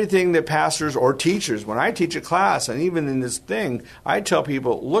 not everything that pastors or teachers, when I teach a class, and even in this thing, I tell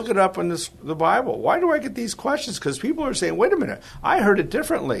people, look it up in the Bible. Why do I get these questions? Because people are saying, wait a minute, I heard it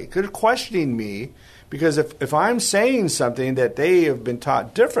differently. They're questioning me, because if I'm saying something that they have been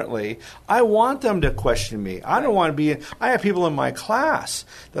taught differently, I want them to question me. I don't want to be I have people in my class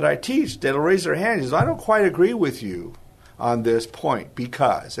that I teach that'll raise their hand and say, I don't quite agree with you on this point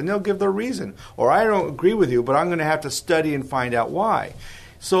because, and they'll give their reason. Or I don't agree with you, but I'm going to have to study and find out why.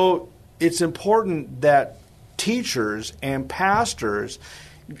 So it's important that teachers and pastors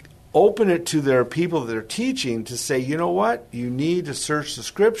open it to their people that they're teaching to say, you know what, you need to search the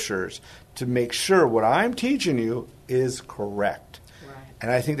scriptures to make sure what I'm teaching you is correct. Right.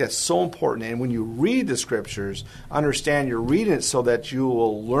 And I think that's so important. And when you read the scriptures, understand you're reading it so that you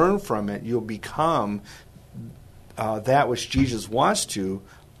will learn from it. You'll become that which Jesus wants to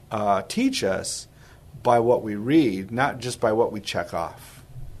teach us by what we read, not just by what we check off.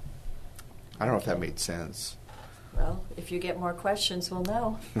 I don't know if that made sense. Well, if you get more questions, we'll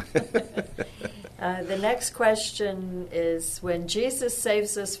know. The next question is, when Jesus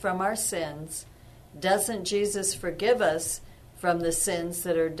saves us from our sins, doesn't Jesus forgive us from the sins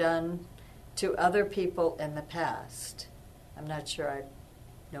that are done to other people in the past? I'm not sure I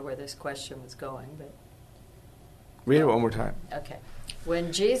know where this question was going, but... Read it one more time. Okay.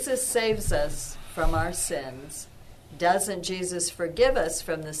 When Jesus saves us from our sins, doesn't Jesus forgive us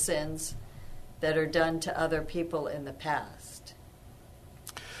from the sins that are done to other people in the past?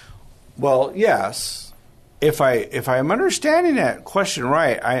 Well, yes. If I'm understanding that question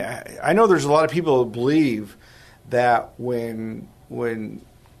right, I know there's a lot of people who believe that when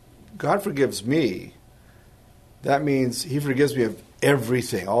God forgives me, that means He forgives me of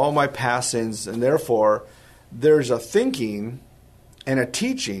everything, all my past sins, and therefore there's a thinking and a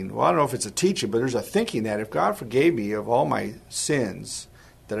teaching. Well, I don't know if it's a teaching, but there's a thinking that if God forgave me of all my sins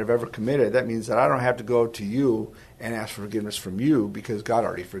that I've ever committed, that means that I don't have to go to you and ask for forgiveness from you because God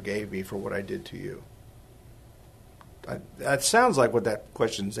already forgave me for what I did to you. That sounds like what that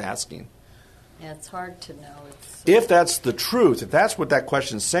question's asking. Yeah, it's hard to know. If that's the truth, if that's what that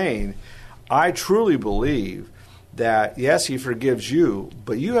question's saying, I truly believe that, yes, He forgives you,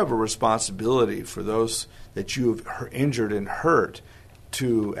 but you have a responsibility for those that you have injured and hurt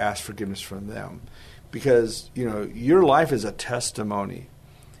to ask forgiveness from them. Because, your life is a testimony.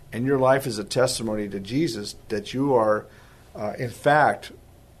 And your life is a testimony to Jesus that you are, in fact,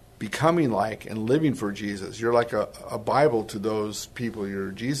 becoming like and living for Jesus. You're like a Bible to those people.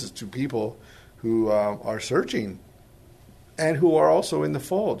 You're Jesus to people who are searching and who are also in the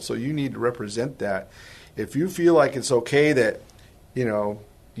fold. So you need to represent that. If you feel like it's okay that,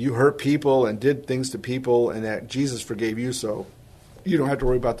 you hurt people and did things to people and that Jesus forgave you, so you don't have to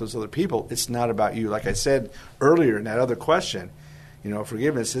worry about those other people, it's not about you. Like I said earlier in that other question,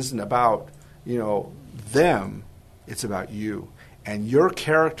 forgiveness isn't about, them. It's about you. and your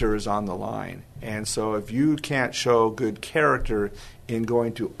character is on the line. And so if you can't show good character in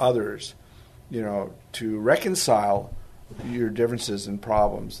going to others, to reconcile your differences and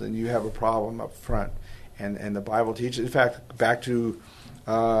problems, then you have a problem up front. And the Bible teaches, in fact, back to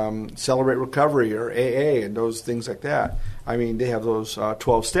Celebrate Recovery or AA and those things like that. I mean, they have those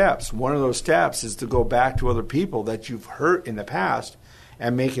 12 steps. One of those steps is to go back to other people that you've hurt in the past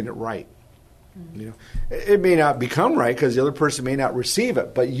and making it right. Mm-hmm. It may not become right because the other person may not receive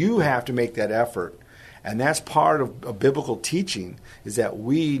it, but you have to make that effort. And that's part of biblical teaching, is that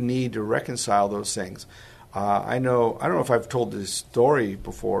we need to reconcile those things. I don't know if I've told this story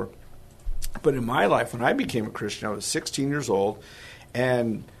before, but in my life, when I became a Christian, I was 16 years old,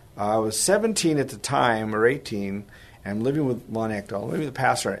 and I was 17 at the time, or 18, and living with Lon Ekdahl, living with the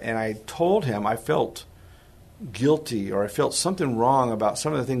pastor, and I told him I felt guilty, or I felt something wrong about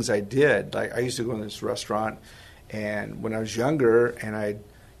some of the things I did. Like, I used to go in this restaurant, and when I was younger, and I'd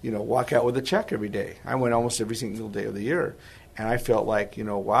walk out with a check every day. I went almost every single day of the year, and I felt like,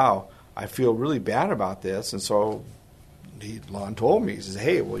 wow, I feel really bad about this. And so Lon told me, he says,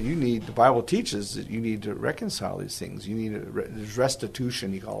 hey, well, the Bible teaches that you need to reconcile these things. You need there's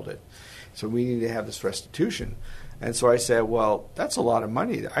restitution, he called it. So we need to have this restitution. And so I said, well, that's a lot of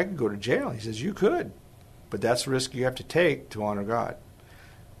money. I could go to jail. He says, you could, but that's the risk you have to take to honor God.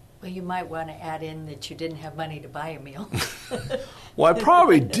 Well, you might want to add in that you didn't have money to buy a meal. Well, I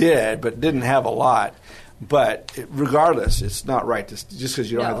probably did, but didn't have a lot. But regardless, it's not right. Just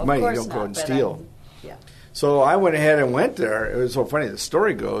because you don't have the money, you don't go and steal. Yeah. So I went ahead and went there. It was so funny. The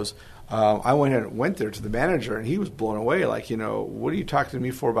story goes, I went ahead and went there to the manager, and he was blown away. Like, what are you talking to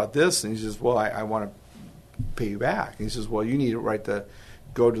me for about this? And he says, well, I want to pay you back. And he says, well, you need to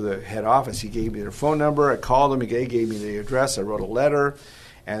go to the head office. He gave me their phone number. I called him. He gave me the address. I wrote a letter.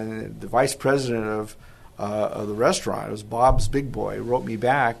 And the vice president of the restaurant, it was Bob's Big Boy, wrote me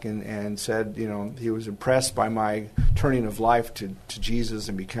back and said, he was impressed by my turning of life to Jesus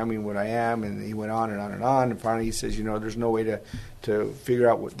and becoming what I am. And he went on and on and on. And finally he says, there's no way to figure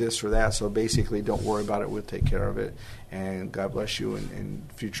out what this or that. So basically, don't worry about it. We'll take care of it. And God bless you in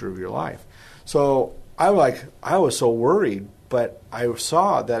the future of your life. So I was so worried, but I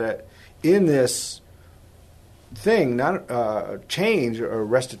saw that in this thing, not change or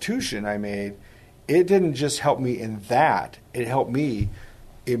restitution I made, it didn't just help me in that. It helped me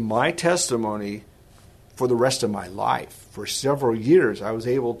in my testimony for the rest of my life. For several years, I was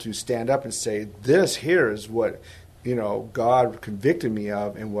able to stand up and say, this here is what, God convicted me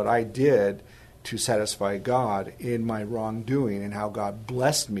of and what I did to satisfy God in my wrongdoing, and how God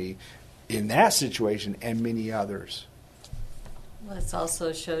blessed me in that situation and many others. Well, it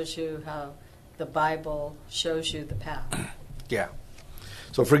also shows you how the Bible shows you the path. Yeah.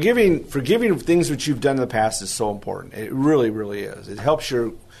 So forgiving things which you've done in the past is so important. It really, really is. It helps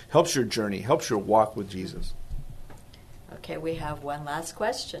your journey, helps your walk with Jesus. Okay, we have one last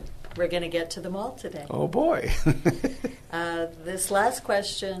question. We're going to get to them all today. Oh, boy. This last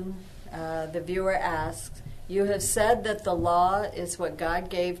question, the viewer asks, you have said that the law is what God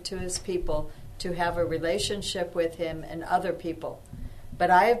gave to his people to have a relationship with him and other people. But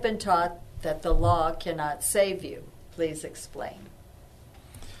I have been taught that the law cannot save you. Please explain.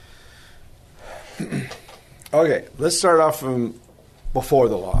 Okay, let's start off from before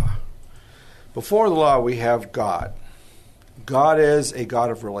the law. Before the law, we have God. God is a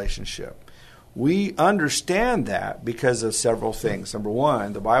God of relationship. We understand that because of several things. Number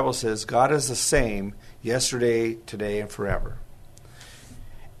one, the Bible says God is the same yesterday, today, and forever.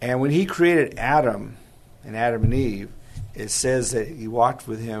 And when he created Adam and Eve, it says that he walked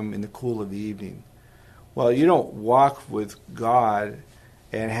with him in the cool of the evening. Well, you don't walk with God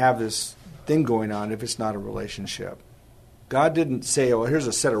and have this thing going on if it's not a relationship. God didn't say, well, here's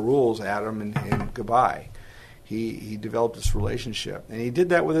a set of rules, Adam, and goodbye. He developed this relationship. And he did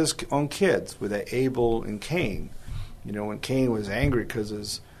that with his own kids, with Abel and Cain. When Cain was angry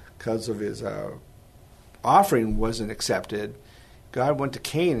because of his offering wasn't accepted, God went to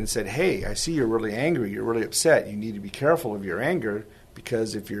Cain and said, hey, I see you're really angry, you're really upset. You need to be careful of your anger,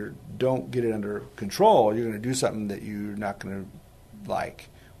 because if you don't get it under control, you're going to do something that you're not going to like,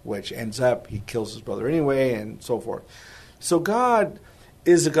 which ends up he kills his brother anyway, and so forth. So God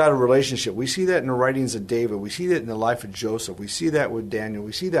is a God of relationship. We see that in the writings of David. We see that in the life of Joseph. We see that with Daniel.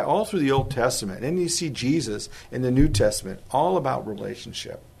 We see that all through the Old Testament. And then you see Jesus in the New Testament, all about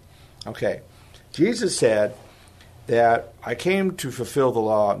relationship. Okay, Jesus said that I came to fulfill the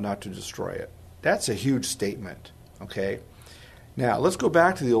law, not to destroy it. That's a huge statement, okay? Now, let's go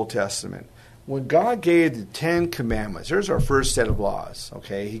back to the Old Testament. when God gave the 10 Commandments, there's our first set of laws,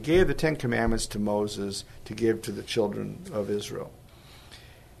 okay? He gave the 10 Commandments to Moses to give to the children of Israel.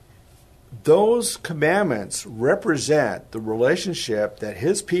 Those commandments represent the relationship that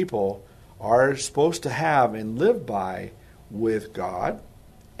his people are supposed to have and live by with God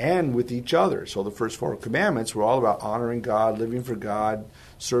and with each other. So the first 4 commandments were all about honoring God, living for God,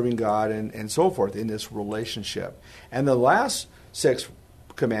 serving God, and so forth in this relationship. And the last 6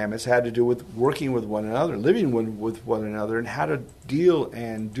 commandments had to do with working with one another, living with one another, and how to deal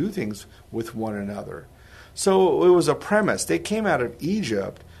and do things with one another. So it was a premise. They came out of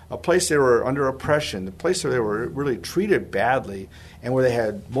Egypt, a place they were under oppression, a place where they were really treated badly, and where they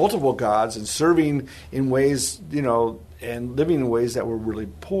had multiple gods and serving in ways, and living in ways that were really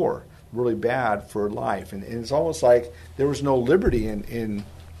poor, really bad for life. And it's almost like there was no liberty in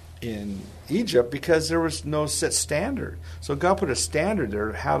Egypt because there was no set standard. So God put a standard there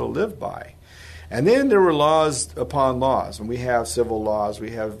of how to live by. And then there were laws upon laws. And we have civil laws,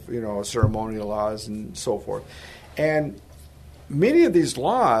 we have, ceremonial laws and so forth. And many of these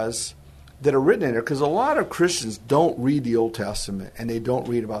laws that are written in there, because a lot of Christians don't read the Old Testament and they don't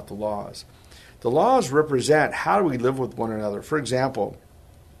read about the laws. The laws represent how do we live with one another. For example,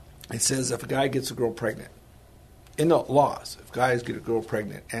 it says if a guy gets a girl pregnant, in the laws, if guys get a girl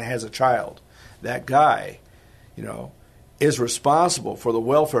pregnant and has a child, that guy, is responsible for the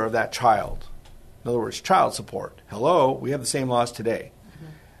welfare of that child. In other words, child support. Hello, we have the same laws today. Mm-hmm.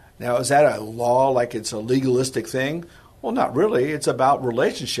 Now, is that a law like it's a legalistic thing? Well, not really. It's about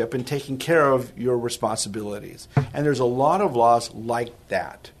relationship and taking care of your responsibilities. And there's a lot of laws like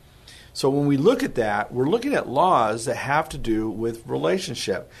that. So when we look at that, we're looking at laws that have to do with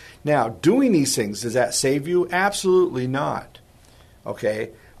relationship. Now, doing these things, does that save you? Absolutely not. Okay?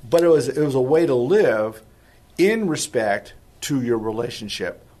 But it was a way to live in respect to your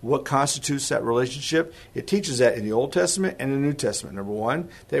relationship. What constitutes that relationship? It teaches that in the Old Testament and the New Testament. Number one,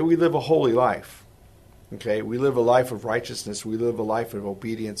 that we live a holy life. Okay? We live a life of righteousness. We live a life of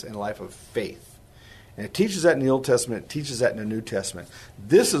obedience and a life of faith. And it teaches that in the Old Testament. It teaches that in the New Testament.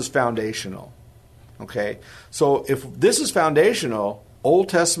 This is foundational. Okay? So if this is foundational, Old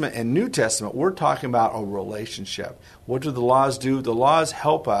Testament and New Testament, we're talking about a relationship. What do the laws do? The laws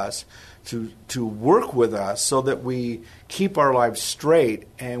help us to work with us so that we keep our lives straight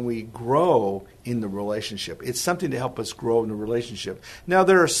and we grow in the relationship. It's something to help us grow in the relationship. Now,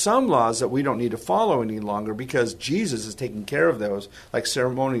 there are some laws that we don't need to follow any longer because Jesus is taking care of those, like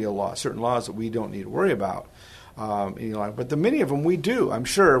ceremonial laws, certain laws that we don't need to worry about. But the many of them we do. I'm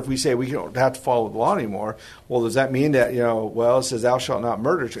sure if we say we don't have to follow the law anymore, well, does that mean that, it says thou shalt not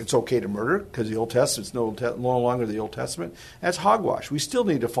murder. It's okay to murder because the Old Testament's no longer the Old Testament. That's hogwash. We still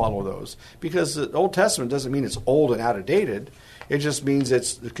need to follow those because the Old Testament doesn't mean it's old and outdated. It just means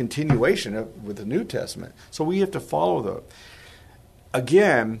it's the continuation with the New Testament. So we have to follow those.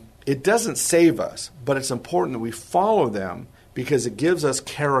 Again, it doesn't save us, but it's important that we follow them because it gives us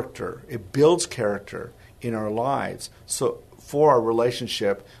character. It builds character in our lives for our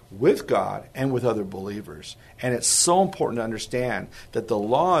relationship with God and with other believers. And it's so important to understand that the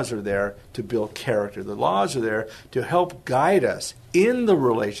laws are there to build character. The laws are there to help guide us in the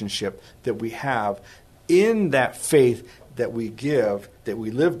relationship that we have, in that faith that we give, that we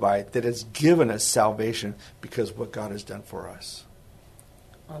live by, that has given us salvation because of what God has done for us.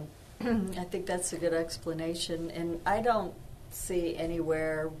 I think that's a good explanation. And I don't see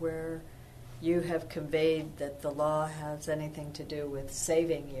anywhere where you have conveyed that the law has anything to do with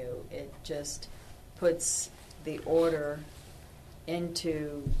saving you. It just puts the order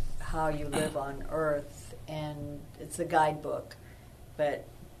into how you live on earth, and it's a guidebook. But,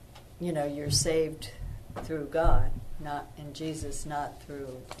 you're saved through God, not in Jesus, not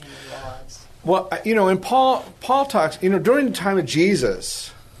through any laws. Well, and Paul talks, during the time of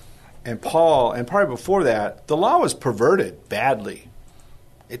Jesus and Paul, and probably before that, the law was perverted badly.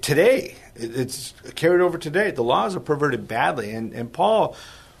 Today, it's carried over today. The laws are perverted badly, and Paul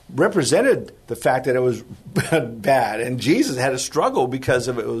represented the fact that it was bad, and Jesus had a struggle because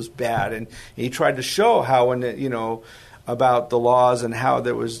of it was bad, and he tried to show how, about the laws and how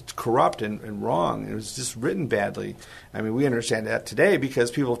that was corrupt and wrong. It was just written badly. I mean, we understand that today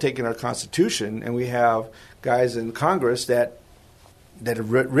because people have taken our Constitution, and we have guys in Congress that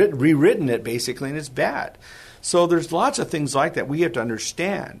have rewritten it basically, and it's bad. So there's lots of things like that we have to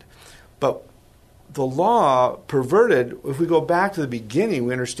understand. But the law perverted, if we go back to the beginning,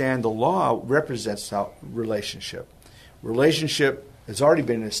 we understand the law represents relationship. Relationship has already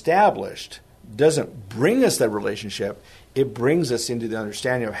been established, doesn't bring us that relationship. it brings us into the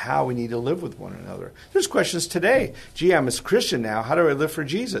understanding of how we need to live with one another. There's questions today. Gee, I'm a Christian now. How do I live for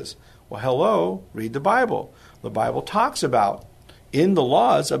Jesus? Well, hello, read the Bible. The Bible talks about, in the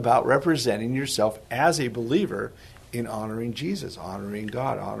laws, about representing yourself as a believer in honoring Jesus, honoring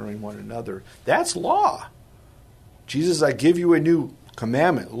God, honoring one another. That's law. Jesus, I give you a new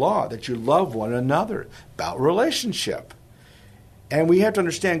commandment, law, that you love one another, about relationship. And we have to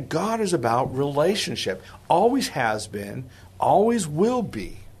understand God is about relationship. Always has been, always will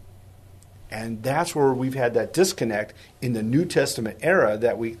be. And that's where we've had that disconnect in the New Testament era,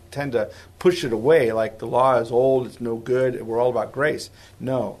 that we tend to push it away like the law is old, it's no good, we're all about grace.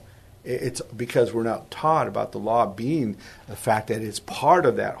 No, it's because we're not taught about the law being the fact that it's part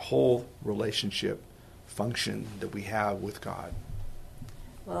of that whole relationship function that we have with God.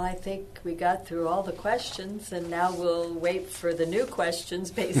 Well, I think we got through all the questions, and now we'll wait for the new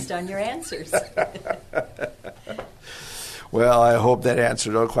questions based on your answers. Well, I hope that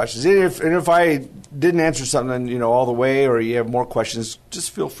answered all the questions. And if I didn't answer something, all the way, or you have more questions,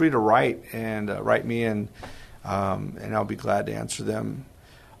 just feel free to write me, and I'll be glad to answer them.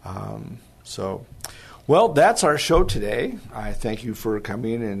 Well, that's our show today. I thank you for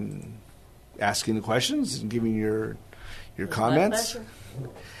coming and asking the questions and giving your comments. My pleasure.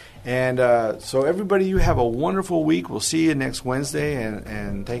 And so everybody, you have a wonderful week. We'll see you next Wednesday,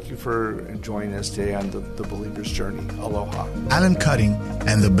 and thank you for joining us today on the Believer's Journey. Aloha. Alan Cutting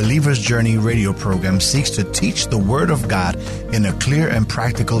and the Believer's Journey radio program seeks to teach the Word of God in a clear and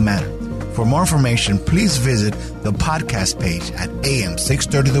practical manner. For more information, please visit the podcast page at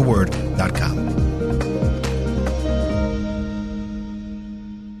am630theword.com.